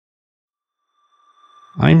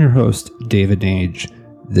I'm your host, David Nage.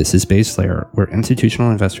 This is Base Layer, where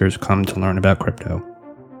institutional investors come to learn about crypto.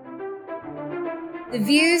 The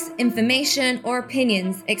views, information, or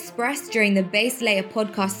opinions expressed during the Base Layer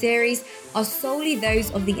podcast series are solely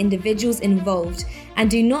those of the individuals involved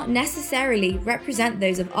and do not necessarily represent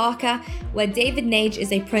those of Arca, where David Nage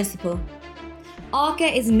is a principal. Arca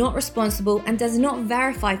is not responsible and does not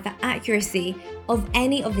verify the accuracy of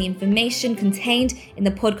any of the information contained in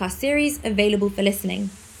the podcast series available for listening.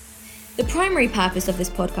 The primary purpose of this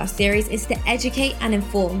podcast series is to educate and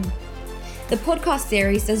inform. The podcast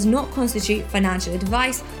series does not constitute financial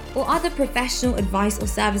advice or other professional advice or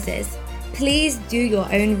services. Please do your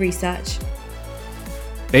own research.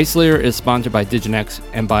 Base Layer is sponsored by Diginex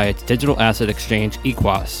and by its digital asset exchange,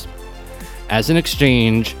 Equos. As an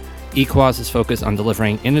exchange, Equos is focused on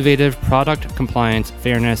delivering innovative product compliance,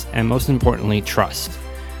 fairness, and most importantly, trust.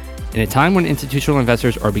 In a time when institutional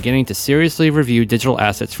investors are beginning to seriously review digital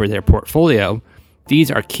assets for their portfolio, these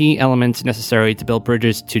are key elements necessary to build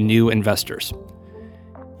bridges to new investors.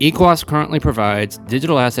 Equos currently provides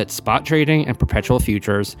digital asset spot trading and perpetual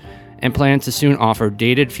futures, and plans to soon offer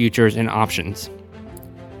dated futures and options.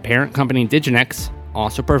 Parent company Diginex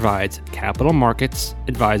also provides capital markets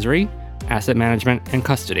advisory, asset management, and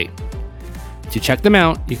custody. To check them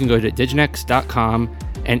out, you can go to diginex.com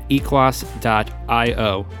and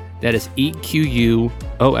equos.io. That is EQUOS.io.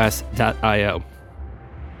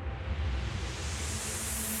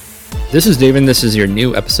 This is David. This is your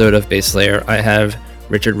new episode of Base Layer. I have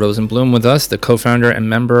Richard Rosenblum with us, the co-founder and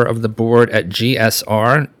member of the board at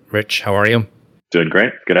GSR. Rich, how are you? Doing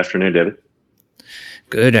great. Good afternoon, David.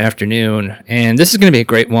 Good afternoon. And this is going to be a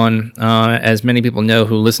great one. As many people know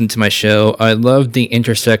who listen to my show, I love the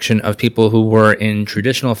intersection of people who were in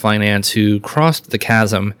traditional finance who crossed the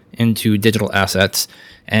chasm into digital assets.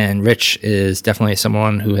 And Rich is definitely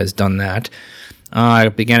someone who has done that. I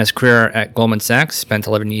began his career at Goldman Sachs, spent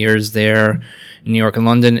 11 years there in New York and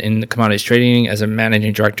London in commodities trading as a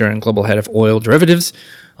managing director and global head of oil derivatives.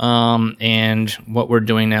 And what we're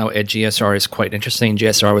doing now at GSR is quite interesting.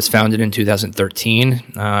 GSR was founded in 2013,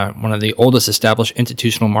 one of the oldest established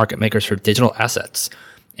institutional market makers for digital assets.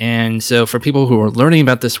 And so for people who are learning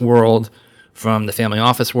about this world from the family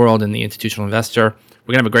office world and the institutional investor,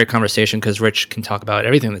 we're going to have a great conversation because Rich can talk about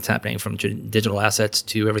everything that's happening from digital assets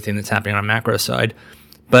to everything that's happening on a macro side.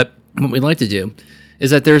 But what we'd like to do is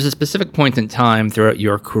that there's a specific point in time throughout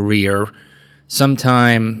your career,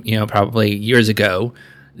 sometime, probably years ago,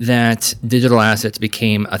 that digital assets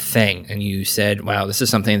became a thing. And you said, wow, this is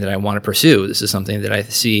something that I want to pursue. This is something that I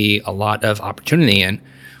see a lot of opportunity in.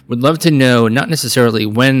 Would love to know, not necessarily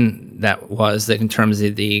when that was, like in terms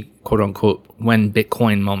of the quote unquote, when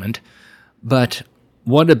Bitcoin moment, but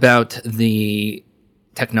what about the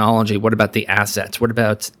technology? What about the assets? What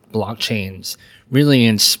about blockchains really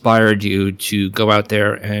inspired you to go out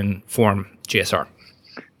there and form GSR?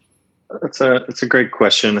 That's a great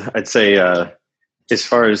question. I'd say as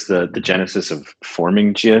far as the genesis of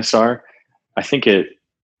forming GSR, I think it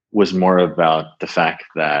was more about the fact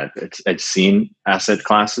that I'd seen asset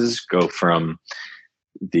classes go from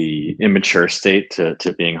the immature state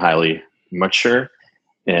to being highly mature.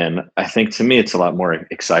 And I think to me, it's a lot more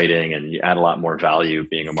exciting and you add a lot more value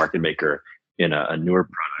being a market maker in a newer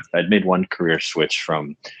product. I'd made one career switch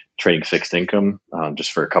from trading fixed income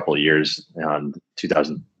just for a couple of years in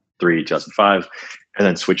 2003, 2005, and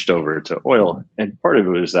then switched over to oil. And part of it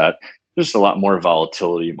was that there's a lot more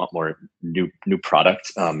volatility, a lot more new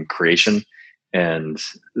product creation. And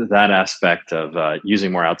that aspect of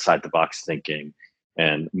using more outside the box thinking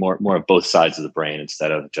and more of both sides of the brain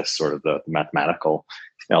instead of just sort of the mathematical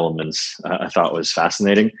elements, I thought was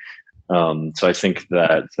fascinating. So I think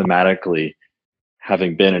that thematically,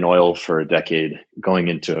 having been in oil for a decade, going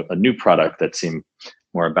into a new product that seemed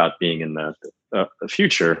more about being in the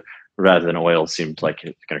future rather than oil seemed like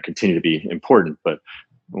it's going to continue to be important, but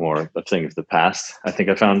more a thing of the past, I think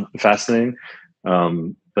I found fascinating.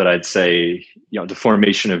 But I'd say, the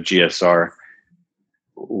formation of GSR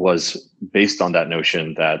was based on that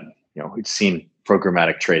notion that, we'd seen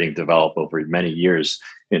programmatic trading develop over many years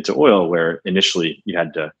into oil, where initially you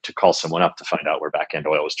had to call someone up to find out where back-end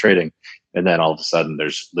oil was trading. And then all of a sudden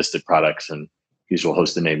there's listed products and these will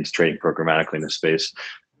host the names trading programmatically in the space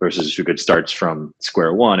versus who could start from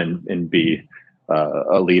square one and be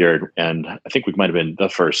a leader. And I think we might have been the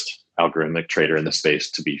first algorithmic trader in the space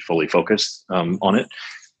to be fully focused on it.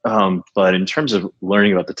 But in terms of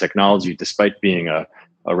learning about the technology, despite being a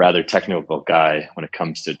rather technical guy when it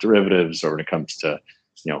comes to derivatives or when it comes to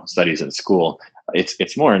studies in school,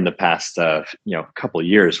 it's more in the past couple of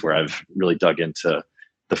years where I've really dug into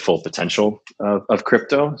the full potential of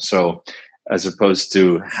crypto. So as opposed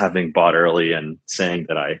to having bought early and saying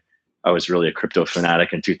that I was really a crypto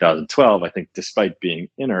fanatic in 2012. I think despite being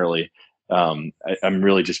in early, I'm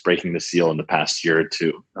really just breaking the seal in the past year or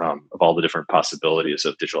two of all the different possibilities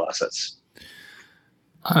of digital assets.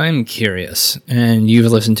 I'm curious, and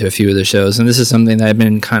you've listened to a few of the shows, and this is something that I've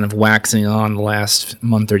been kind of waxing on the last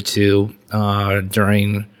month or two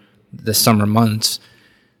during the summer months.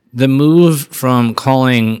 The move from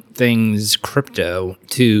calling things crypto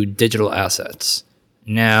to digital assets.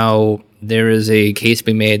 Now, there is a case to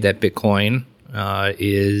be made that Bitcoin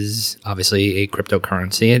is obviously a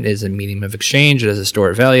cryptocurrency. It is a medium of exchange. It is a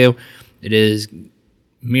store of value. It is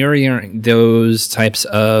mirroring those types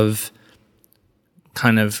of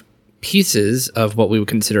kind of pieces of what we would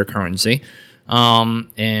consider currency.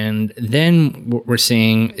 And then what we're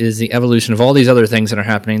seeing is the evolution of all these other things that are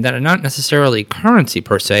happening that are not necessarily currency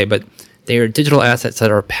per se, but they are digital assets that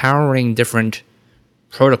are powering different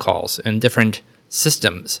protocols and different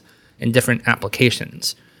systems and different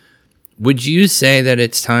applications. Would you say that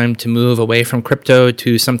it's time to move away from crypto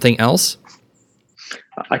to something else?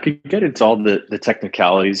 I could get into all the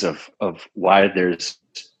technicalities of why there's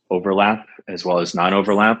overlap as well as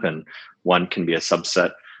non-overlap, and one can be a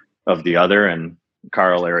subset of the other. And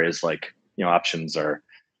corollary is like, options are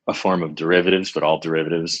a form of derivatives, but all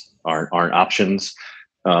derivatives aren't options.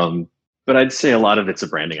 But I'd say a lot of it's a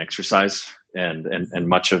branding exercise, and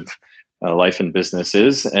much of life and business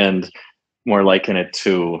is, and more liken it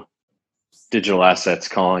to digital assets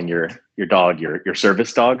calling your dog your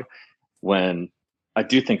service dog, when I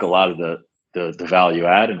do think a lot of the value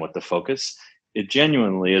add and what the focus, it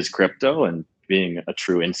genuinely is crypto. And being a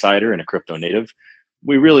true insider and a crypto native,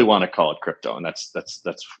 we really want to call it crypto, and that's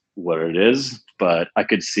what it is. But I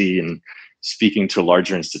could see, in speaking to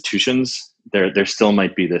larger institutions, there still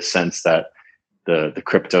might be this sense that the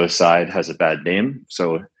crypto side has a bad name.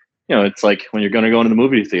 So it's like when you're going to go into the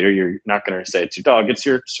movie theater, you're not going to say it's your dog, it's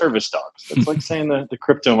your service dog. So it's like saying the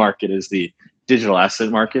crypto market is the digital asset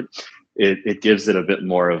market. It gives it a bit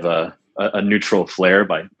more of a neutral flair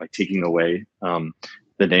by taking away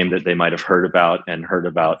the name that they might have heard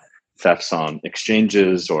about thefts on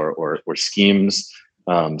exchanges or schemes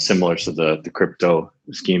similar to the crypto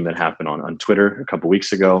scheme that happened on Twitter a couple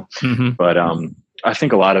weeks ago. Mm-hmm. But I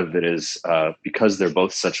think a lot of it is because they're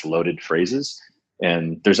both such loaded phrases,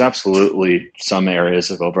 and there's absolutely some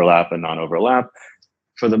areas of overlap and non-overlap.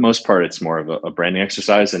 For the most part, it's more of a branding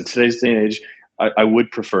exercise. In today's day and age, I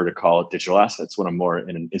would prefer to call it digital assets when I'm more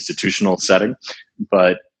in an institutional setting.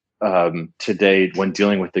 But today, when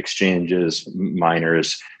dealing with exchanges,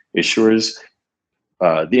 miners, issuers,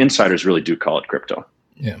 the insiders really do call it crypto.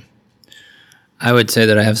 Yeah. I would say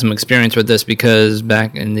that I have some experience with this because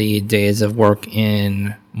back in the days of work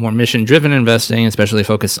in more mission-driven investing, especially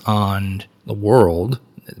focused on the world,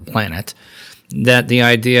 the planet, that the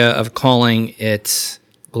idea of calling it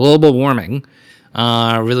global warming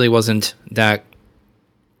really wasn't that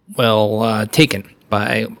well taken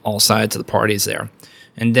by all sides of the parties there.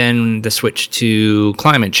 And then the switch to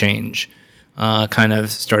climate change kind of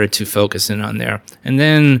started to focus in on there. And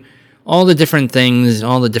then all the different things,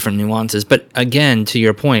 all the different nuances. But again, to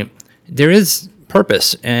your point, there is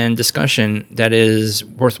purpose and discussion that is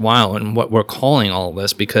worthwhile in what we're calling all of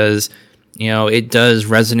this, because it does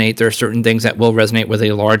resonate. There are certain things that will resonate with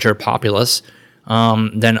a larger populace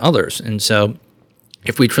than others. And so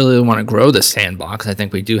if we truly want to grow the sandbox, I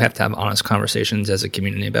think we do have to have honest conversations as a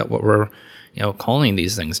community about what we're calling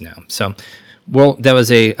these things now. So, well,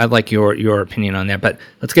 I like your opinion on that, but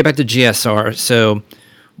let's get back to GSR. So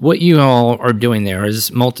what you all are doing there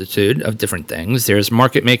is multitude of different things. There's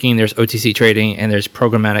market making, there's OTC trading, and there's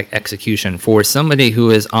programmatic execution. For somebody who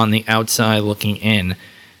is on the outside looking in,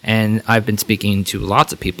 and I've been speaking to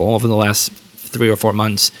lots of people over the last 3 or 4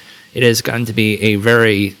 months, it has gotten to be a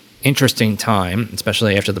very interesting time,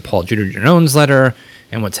 especially after the Paul Tudor Jones letter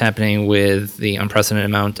and what's happening with the unprecedented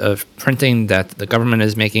amount of printing that the government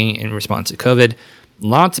is making in response to COVID.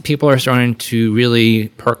 Lots of people are starting to really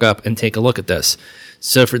perk up and take a look at this.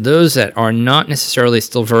 So for those that are not necessarily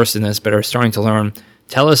still versed in this but are starting to learn,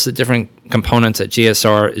 tell us the different components that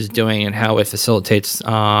GSR is doing and how it facilitates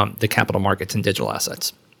the capital markets and digital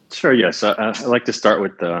assets. Sure, yes. I'd like to start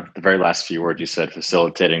with the very last few words you said,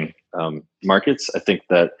 facilitating markets. I think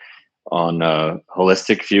that on a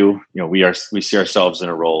holistic view, we see ourselves in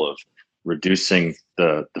a role of reducing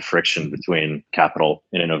the friction between capital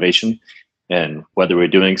and innovation. And whether we're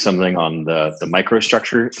doing something on the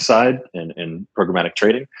microstructure side in programmatic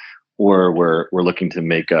trading, or we're looking to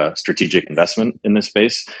make a strategic investment in this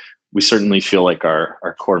space, we certainly feel like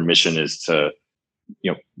our core mission is to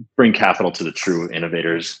bring capital to the true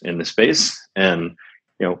innovators in the space. And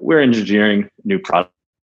we're engineering new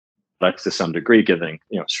products to some degree, giving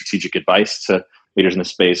strategic advice to leaders in the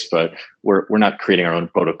space, but we're not creating our own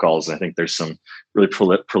protocols. And I think there's some really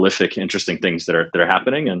prolific, interesting things that are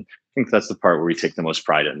happening, and I think that's the part where we take the most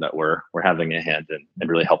pride in, that we're having a hand in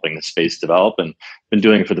really helping the space develop, and been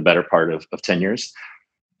doing it for the better part of 10 years.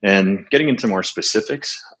 And getting into more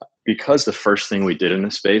specifics, because the first thing we did in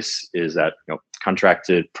the space is that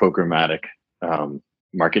contracted programmatic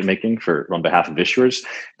market making on behalf of issuers.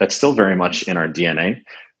 That's still very much in our DNA.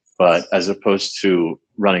 But as opposed to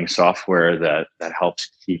running software that helps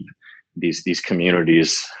keep these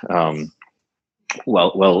communities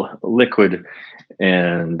well liquid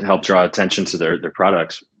and help draw attention to their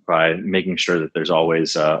products by making sure that there's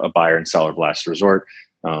always a buyer and seller of last resort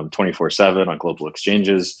 24/7 on global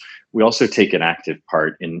exchanges, we also take an active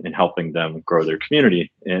part in helping them grow their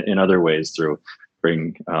community in other ways through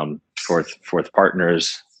bring forth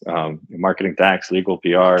partners, marketing, tax, legal,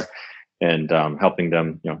 PR, and helping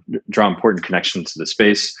them draw important connections to the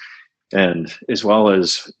space. And as well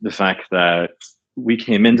as the fact that we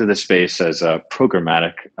came into the space as a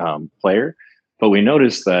programmatic player, but we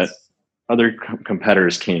noticed that other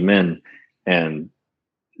competitors came in and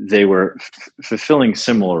they were fulfilling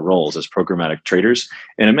similar roles as programmatic traders.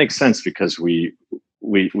 And it makes sense because we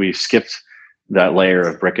skipped that layer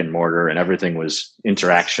of brick and mortar, and everything was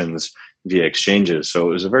interactions via exchanges. So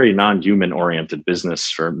it was a very non-human oriented business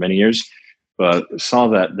for many years, but saw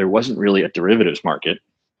that there wasn't really a derivatives market.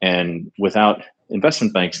 And without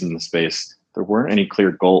investment banks in the space, there weren't any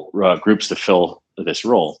clear groups to fill this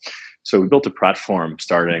role. So we built a platform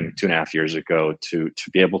starting 2.5 years ago to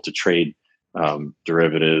be able to trade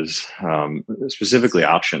derivatives, specifically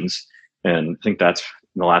options. And I think that's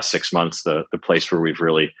in the last 6 months, the place where we've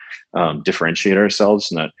really differentiated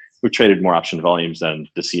ourselves, and that we've traded more option volumes than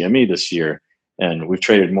the CME this year. And we've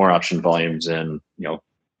traded more option volumes in,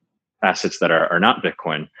 assets that are not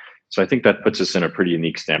Bitcoin. So I think that puts us in a pretty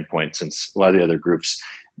unique standpoint, since a lot of the other groups,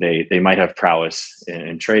 they might have prowess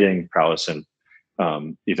in trading, prowess in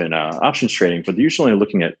even options trading, but they're usually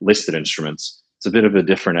looking at listed instruments. It's a bit of a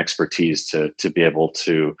different expertise to be able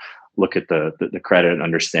to look at the credit and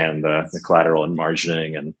understand the collateral and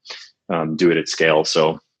margining and do it at scale.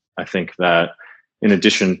 So I think that in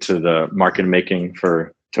addition to the market making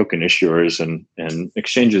for token issuers and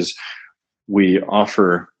exchanges, we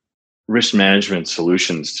offer risk management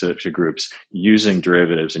solutions to groups using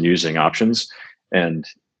derivatives and using options. And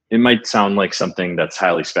it might sound like something that's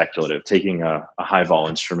highly speculative, taking a high vol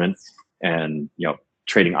instrument and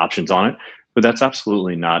trading options on it, but that's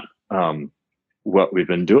absolutely not what we've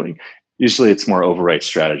been doing. Usually it's more overwrite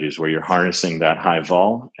strategies where you're harnessing that high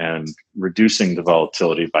vol and reducing the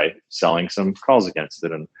volatility by selling some calls against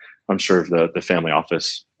it. And I'm sure the family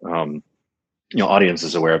office audience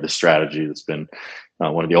is aware of this strategy. That's been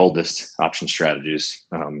one of the oldest option strategies,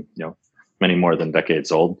 many more than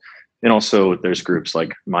decades old. And also there's groups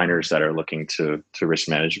like miners that are looking to risk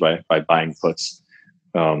manage by buying puts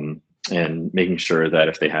and making sure that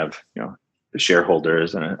if they have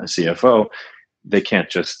shareholders and a CFO, they can't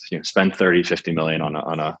just spend 30-50 million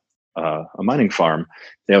on a mining farm.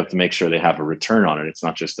 They have to make sure they have a return on it. It's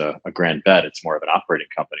not just a grand bet, it's more of an operating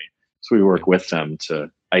company. So we work with them to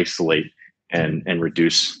isolate and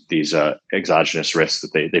reduce these exogenous risks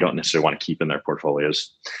that they don't necessarily want to keep in their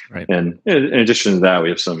portfolios. Right. And in addition to that, we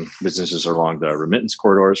have some businesses along the remittance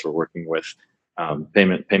corridors. We're working with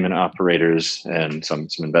payment operators and some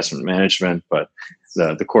investment management, but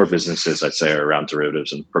the core businesses, I'd say, are around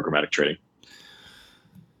derivatives and programmatic trading.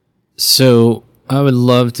 So I would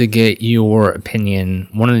love to get your opinion.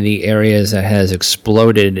 One of the areas that has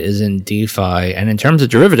exploded is in DeFi. And in terms of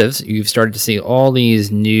derivatives, you've started to see all these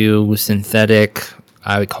new synthetic,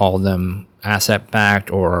 I would call them asset-backed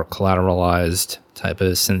or collateralized type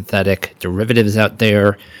of synthetic derivatives out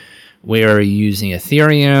there, where you're using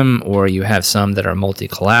Ethereum, or you have some that are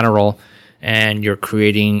multi-collateral, and you're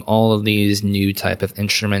creating all of these new type of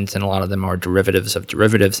instruments, and a lot of them are derivatives of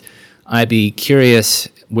derivatives. I'd be curious,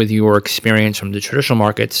 with your experience from the traditional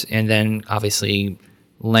markets and then obviously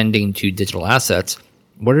lending to digital assets,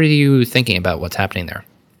 what are you thinking about what's happening there?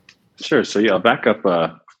 Sure. So I'll back up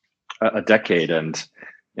a decade and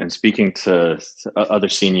speaking to other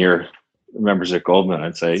senior members at Goldman,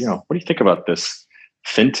 I'd say, what do you think about this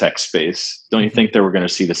fintech space? Don't you think that we're going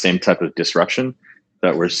to see the same type of disruption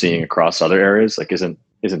that we're seeing across other areas? Like, isn't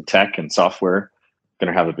tech and software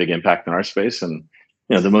going to have a big impact in our space? And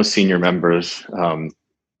the most senior members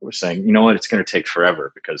were saying, it's going to take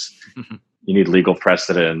forever because you need legal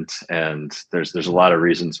precedent, and there's a lot of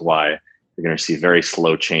reasons why you're going to see very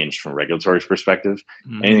slow change from a regulatory perspective.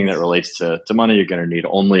 Anything that relates to money, you're going to need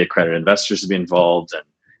only accredited investors to be involved, and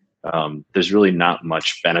there's really not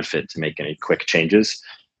much benefit to make any quick changes.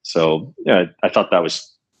 So yeah, I thought that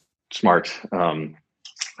was smart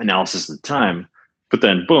analysis at the time. But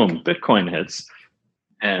then boom, Bitcoin hits,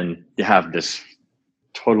 and you have this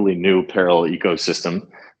totally new parallel ecosystem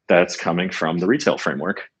that's coming from the retail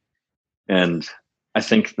framework. And I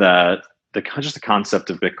think that just the concept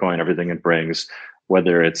of Bitcoin, everything it brings,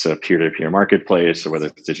 whether it's a peer-to-peer marketplace or whether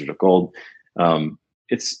it's digital gold,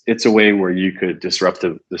 it's a way where you could disrupt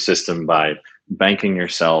the system by banking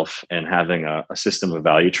yourself and having a system of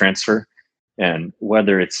value transfer. And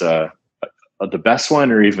whether it's the best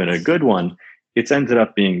one or even a good one, it's ended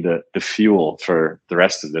up being the fuel for the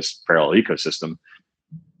rest of this parallel ecosystem.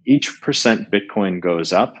 Each percent Bitcoin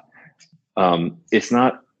goes up. It's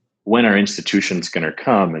not when our institution's going to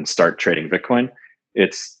come and start trading Bitcoin.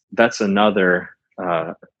 That's another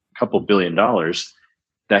couple $1 billion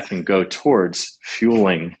that can go towards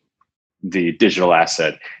fueling the digital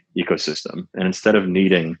asset ecosystem. And instead of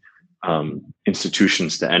needing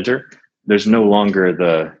institutions to enter, there's no longer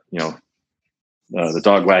the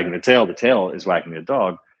dog wagging the tail is wagging the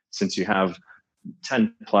dog, since you have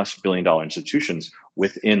 $10+ billion institutions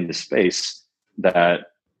within the space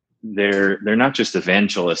that they're not just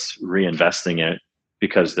evangelists reinvesting it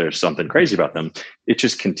because there's something crazy about them. It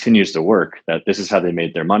just continues to work, that this is how they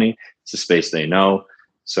made their money. It's a space they know.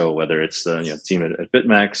 So whether it's the team at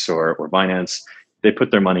BitMEX or Binance, they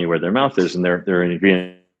put their money where their mouth is, and they're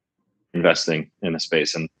reinvesting in the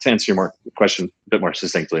space. And to answer your question a bit more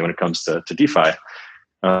succinctly, when it comes to DeFi,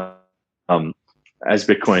 as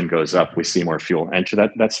Bitcoin goes up, we see more fuel enter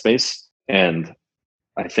that space. And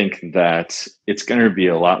I think that it's going to be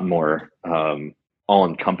a lot more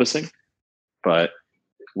all-encompassing, but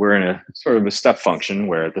we're in a sort of a step function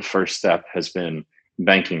where the first step has been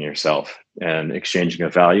banking yourself and exchanging a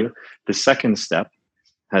value. The second step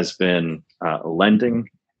has been lending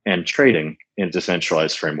and trading in a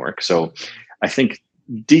decentralized framework. So I think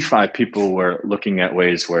DeFi people were looking at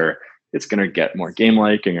ways where it's going to get more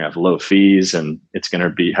game-like, and you have low fees, and it's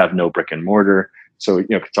going to have no brick and mortar. So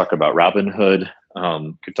could talk about Robinhood,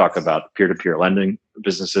 could talk about peer-to-peer lending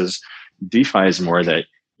businesses. DeFi is more that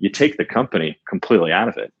you take the company completely out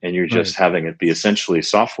of it, and you're just having it be essentially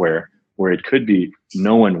software, where it could be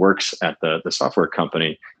no one works at the software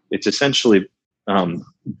company. It's essentially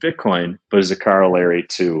Bitcoin, but as a corollary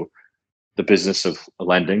to the business of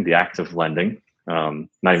lending, the act of lending.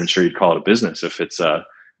 Not even sure you'd call it a business if it's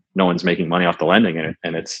no one's making money off the lending in it,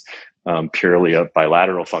 and it's purely a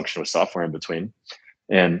bilateral function with software in between.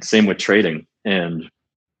 And same with trading. And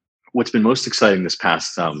what's been most exciting this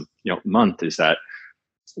past month is that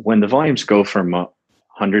when the volumes go from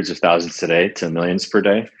hundreds of thousands today to millions per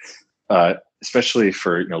day, especially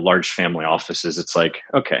for large family offices, it's like,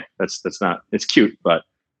 okay, that's not, it's cute, but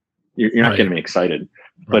you're not getting me excited.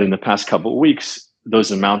 Right. But in the past couple of weeks,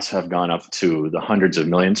 those amounts have gone up to the hundreds of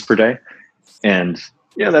millions per day. And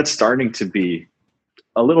that's starting to be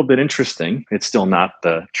a little bit interesting. It's still not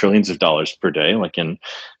the trillions of dollars per day like in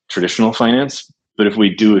traditional finance. But if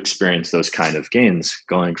we do experience those kind of gains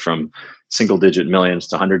going from single digit millions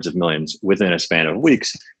to hundreds of millions within a span of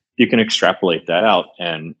weeks, you can extrapolate that out,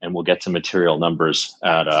 and we'll get to material numbers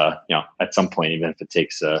at some point, even if it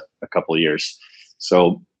takes a couple of years.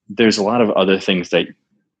 So there's a lot of other things that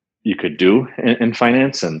you could do in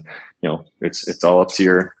finance, and it's all up to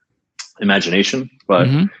your imagination. But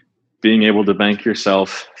being able to bank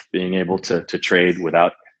yourself, being able to trade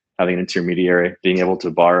without having an intermediary, being able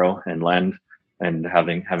to borrow and lend, and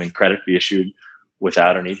having credit be issued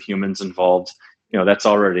without any humans involved, that's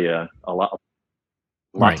already a lot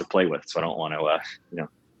to play with. So I don't want to,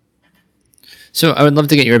 So I would love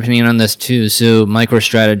to get your opinion on this too. So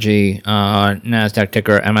MicroStrategy, NASDAQ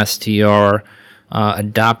ticker MSTR,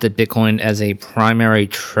 adopted Bitcoin as a primary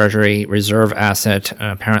treasury reserve asset.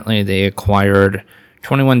 Apparently they acquired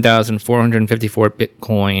 21,454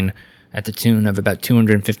 Bitcoin at the tune of about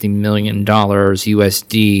 $250 million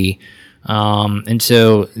USD. And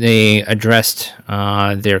so they addressed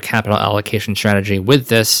their capital allocation strategy with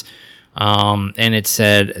this. And it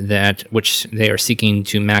said that which they are seeking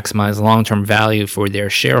to maximize long-term value for their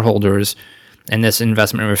shareholders. And this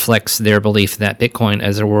investment reflects their belief that Bitcoin,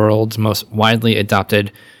 as the world's most widely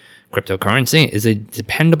adopted cryptocurrency, is a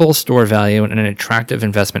dependable store value and an attractive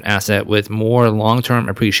investment asset with more long-term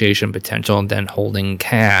appreciation potential than holding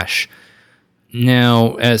cash.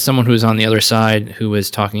 Now, as someone who's on the other side, who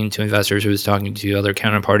is talking to investors, who is talking to other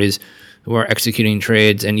counterparties who are executing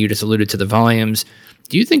trades, and you just alluded to the volumes,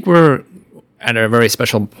 do you think we're at a very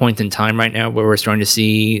special point in time right now where we're starting to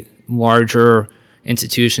see larger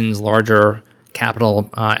institutions, larger capital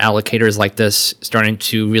allocators like this starting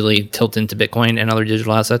to really tilt into Bitcoin and other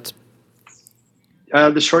digital assets?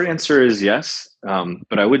 The short answer is yes,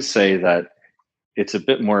 but I would say that it's a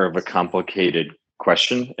bit more of a complicated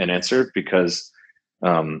question and answer because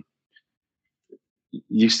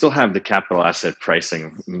you still have the capital asset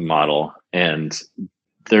pricing model, and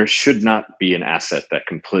there should not be an asset that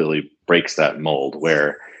completely breaks that mold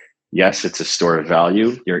where, yes, it's a store of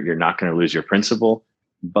value. You're not going to lose your principal,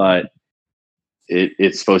 but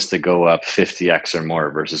it's supposed to go up 50x or more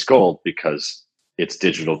versus gold because it's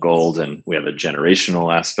digital gold, and we have a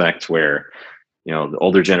generational aspect where the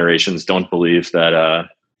older generations don't believe that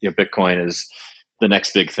Bitcoin is the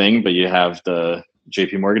next big thing, but you have the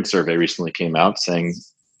JP Morgan survey recently came out saying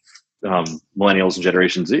millennials and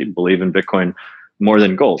Generation Z believe in Bitcoin more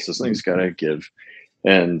than gold. So something's got to give,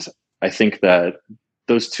 and I think that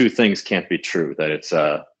those two things can't be true. That it's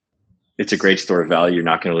a great store of value. You're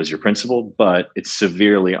not going to lose your principal, but it's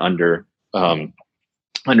severely undervalued,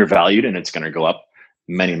 and it's going to go up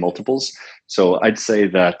many multiples. So I'd say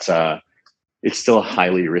that it's still a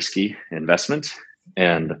highly risky investment,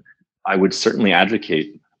 and I would certainly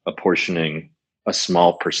advocate apportioning a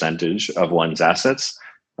small percentage of one's assets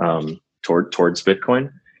towards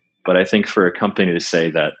Bitcoin. But I think for a company to say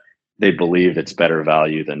that they believe it's better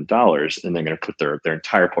value than dollars, and they're going to put their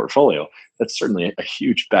entire portfolio, that's certainly a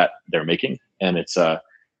huge bet they're making. And it's a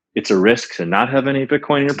risk to not have any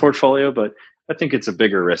Bitcoin in your portfolio, but I think it's a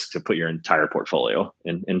bigger risk to put your entire portfolio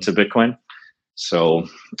into Bitcoin. So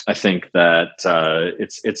I think that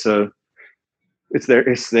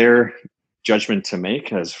it's their judgment to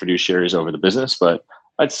make as fiduciaries over the business. But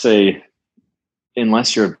I'd say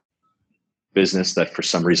unless you're a business that for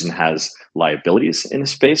some reason has liabilities in the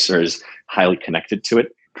space or is highly connected to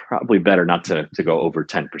it, probably better not to go over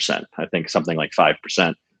 10%. I think something like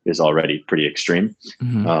 5% is already pretty extreme.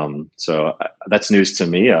 Mm-hmm. So that's news to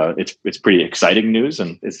me. It's pretty exciting news,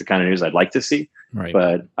 and it's the kind of news I'd like to see. Right.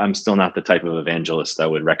 But I'm still not the type of evangelist that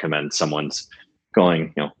would recommend someone's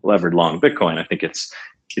going levered long Bitcoin. I think it's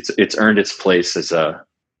earned its place as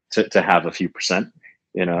to have a few percent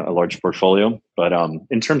in a large portfolio. But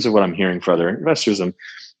in terms of what I'm hearing for other investors, I'm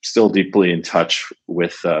still deeply in touch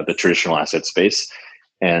with the traditional asset space.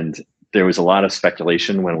 And there was a lot of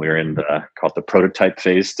speculation when we were in called the prototype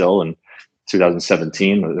phase still in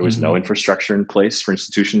 2017. There was no infrastructure in place for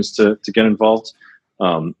institutions to get involved.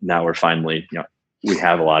 Now we're finally, we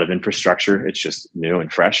have a lot of infrastructure. It's just new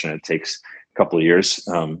and fresh, and it takes a couple of years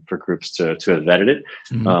for groups to have vetted it.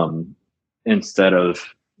 Mm-hmm. Instead of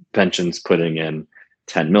pensions putting in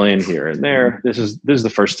 10 million here and there, this is the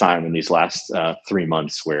first time in these last 3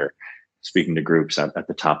 months where speaking to groups at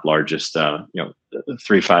the top largest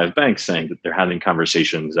 3-5 banks saying that they're having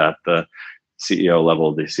conversations at the CEO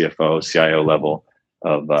level, the CFO, CIO level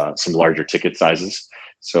of some larger ticket sizes.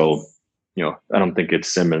 So, I don't think it's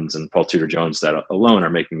Simmons and Paul Tudor Jones that alone are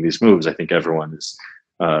making these moves. I think everyone is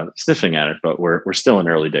sniffing at it, but we're still in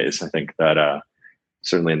early days. I think that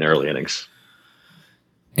certainly in the early innings.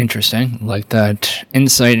 Interesting. Like that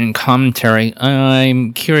insight and commentary.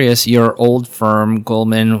 I'm curious, your old firm,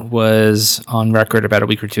 Goldman, was on record about a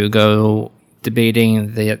week or two ago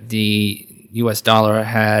debating that the US dollar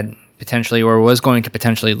had potentially or was going to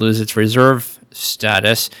potentially lose its reserve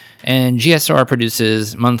status. And GSR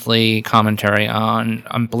produces monthly commentary on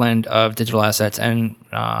a blend of digital assets and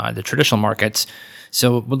the traditional markets.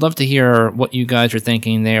 So would love to hear what you guys are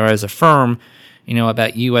thinking there as a firm,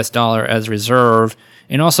 about US dollar as reserve.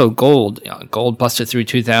 And also gold. Gold busted through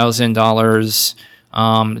 $2,000.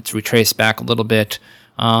 It's retraced back a little bit.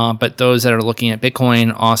 But those that are looking at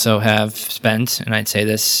Bitcoin also have spent, and I'd say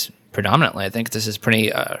this predominantly, I think this is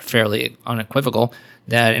pretty fairly unequivocal,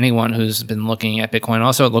 that anyone who's been looking at Bitcoin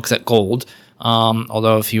also looks at gold.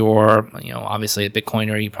 Although if you're, obviously a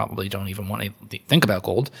Bitcoiner, you probably don't even want to think about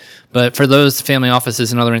gold. But for those family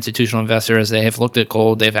offices and other institutional investors, they have looked at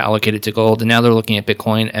gold, they've allocated to gold, and now they're looking at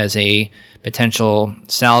Bitcoin as a potential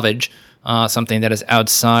salvage, something that is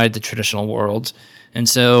outside the traditional world. And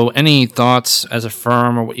so any thoughts as a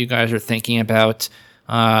firm or what you guys are thinking about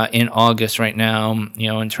in August right now,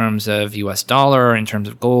 in terms of US dollar, in terms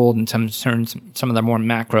of gold, in terms of some of the more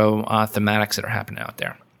macro thematics that are happening out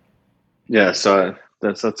there? Yeah, so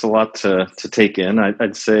that's a lot to take in.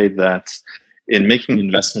 I'd say that in making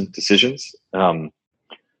investment decisions,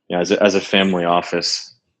 as a family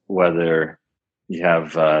office, whether you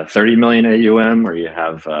have 30 million AUM or you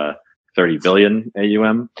have 30 billion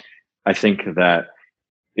AUM, I think that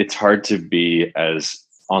it's hard to be as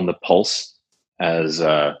on the pulse as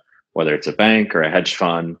whether it's a bank or a hedge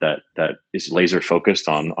fund that is laser focused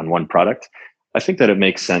on one product. I think that it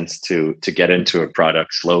makes sense to get into a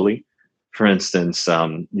product slowly for instance,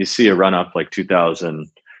 you see a run up like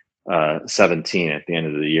 2017 at the end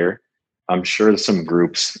of the year. I'm sure some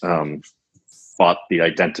groups bought the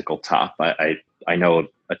identical top. I know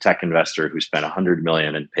a tech investor who spent 100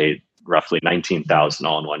 million and paid roughly 19,000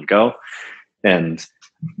 all in one go. And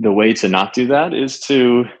the way to not do that is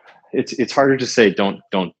it's harder to say don't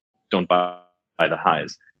buy the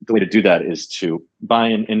highs. The way to do that is to buy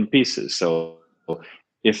in pieces. So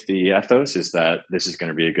if the ethos is that this is going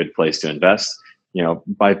to be a good place to invest,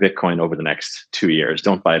 buy Bitcoin over the next 2 years.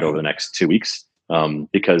 Don't buy it over the next 2 weeks,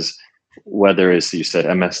 because whether it's, you said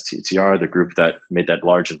MSTR, the group that made that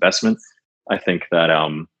large investment, I think that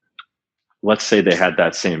let's say they had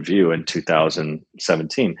that same view in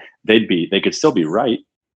 2017, they could still be right,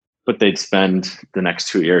 but they'd spend the next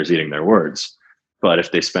 2 years eating their words. But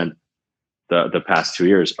if they spent the past 2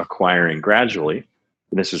 years acquiring gradually,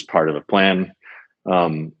 this was part of a plan.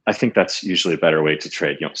 I think that's usually a better way to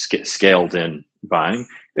trade, scaled in buying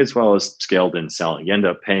as well as scaled in selling. You end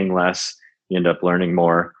up paying less, you end up learning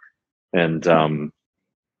more, and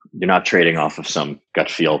you're not trading off of some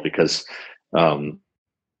gut feel, because an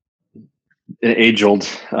age-old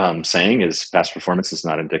saying is past performance is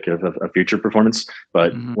not indicative of future performance.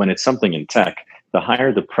 But when it's something in tech, the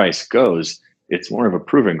higher the price goes, it's more of a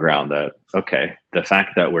proving ground that, okay, the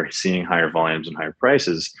fact that we're seeing higher volumes and higher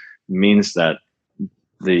prices means that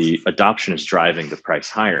the adoption is driving the price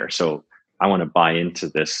higher. So I want to buy into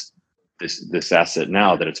this asset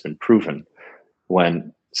now that it's been proven.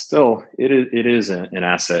 When still it is an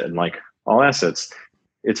asset, and like all assets,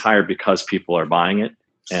 it's higher because people are buying it,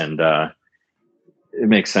 and it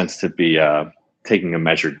makes sense to be taking a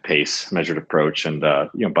measured approach, and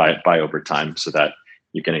buy over time, so that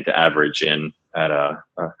you're getting to average in at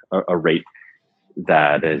a rate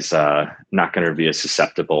that is not going to be as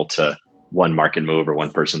susceptible to one market move or one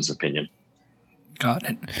person's opinion. Got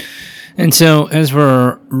it. And so as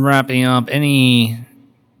we're wrapping up, any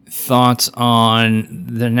thoughts on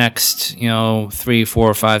the next, 3,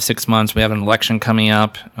 4, 5, 6 months? We have an election coming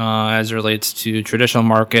up as it relates to traditional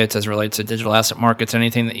markets, as it relates to digital asset markets.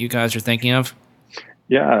 Anything that you guys are thinking of?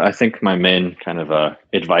 Yeah, I think my main kind of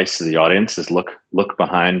advice to the audience is look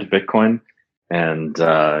behind Bitcoin and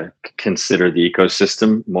consider the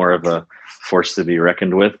ecosystem more of a force to be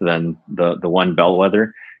reckoned with than the one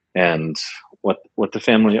bellwether. And what the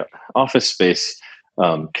family office space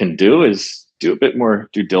can do is do a bit more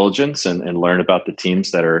due diligence and learn about the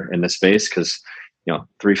teams that are in the space. Because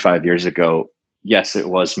 3-5 years ago, yes, it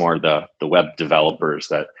was more the web developers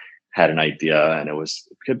that had an idea, and it was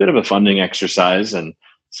a bit of a funding exercise, and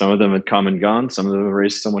some of them had come and gone. Some of them have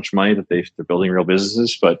raised so much money that they're building real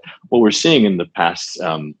businesses. But what we're seeing in the past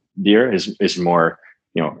year is more,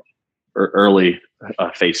 early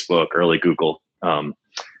Facebook, early Google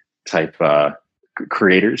type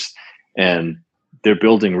creators, and they're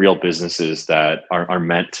building real businesses that are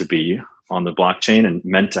meant to be on the blockchain and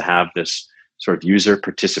meant to have this sort of user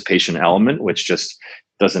participation element, which just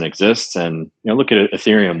doesn't exist. And look at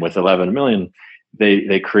Ethereum with 11 million.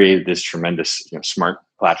 They created this tremendous smart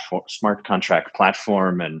contract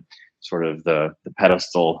platform, and sort of the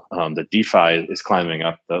pedestal that DeFi is climbing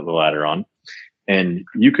up the ladder on. And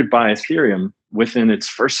you could buy Ethereum within its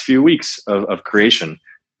first few weeks of creation,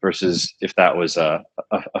 versus if that was a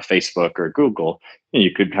Facebook or Google,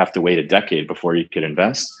 you could have to wait a decade before you could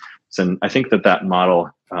invest. So I think that model,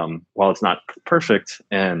 while it's not perfect,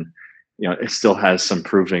 and it still has some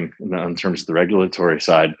proving in terms of the regulatory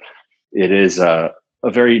side, it is a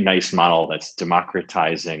very nice model that's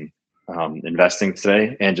democratizing investing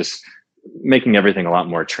today, and just making everything a lot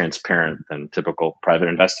more transparent than typical private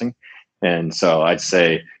investing. And so I'd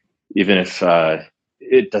say, even if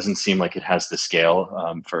it doesn't seem like it has the scale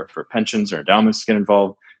for pensions or endowments to get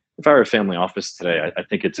involved, if I were a family office today, I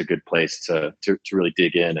think it's a good place to really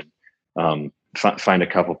dig in and find a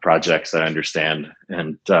couple projects that I understand,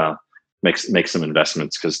 and make some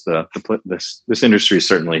investments, because this industry is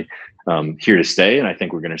certainly here to stay, and I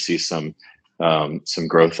think we're going to see some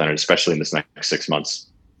growth on it, especially in this next 6 months.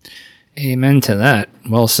 Amen to that.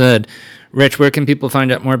 Well said. Rich, where can people find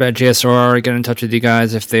out more about GSR, get in touch with you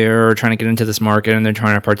guys if they're trying to get into this market and they're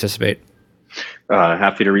trying to participate?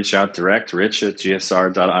 Happy to reach out direct, Rich at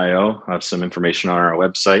gsr.io. I have some information on our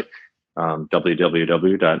website,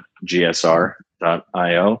 www.gsr.io.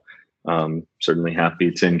 Certainly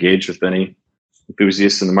happy to engage with any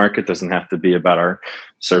enthusiasts in the market. Doesn't have to be about our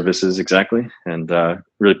services exactly. And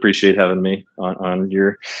really appreciate having me on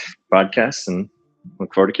your podcast, and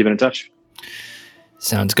look forward to keeping in touch.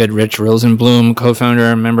 Sounds good. Rich Rosenblum, co-founder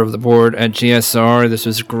and member of the board at GSR. This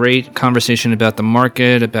was a great conversation about the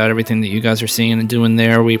market, about everything that you guys are seeing and doing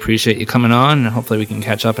there. We appreciate you coming on, and hopefully we can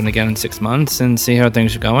catch up again in 6 months and see how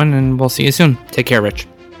things are going, and we'll see you soon. Take care, Rich.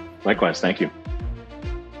 Likewise. Thank you.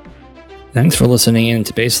 Thanks for listening in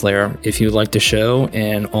to Base Layer. If you like the show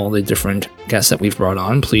and all the different guests that we've brought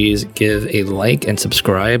on, please give a like and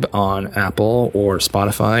subscribe on Apple or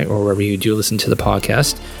Spotify or wherever you do listen to the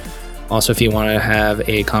podcast. Also, if you want to have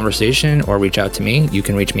a conversation or reach out to me, you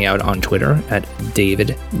can reach me out on Twitter at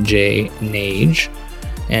David J. Nage,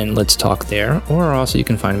 and let's talk there. Or also you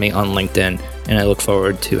can find me on LinkedIn, and I look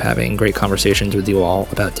forward to having great conversations with you all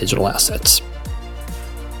about digital assets.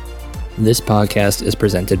 This podcast is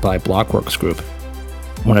presented by Blockworks Group,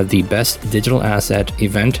 one of the best digital asset,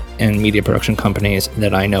 event, and media production companies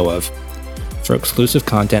that I know of. For exclusive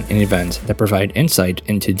content and events that provide insight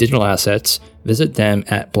into digital assets, visit them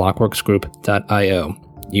at blockworksgroup.io.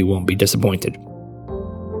 You won't be disappointed.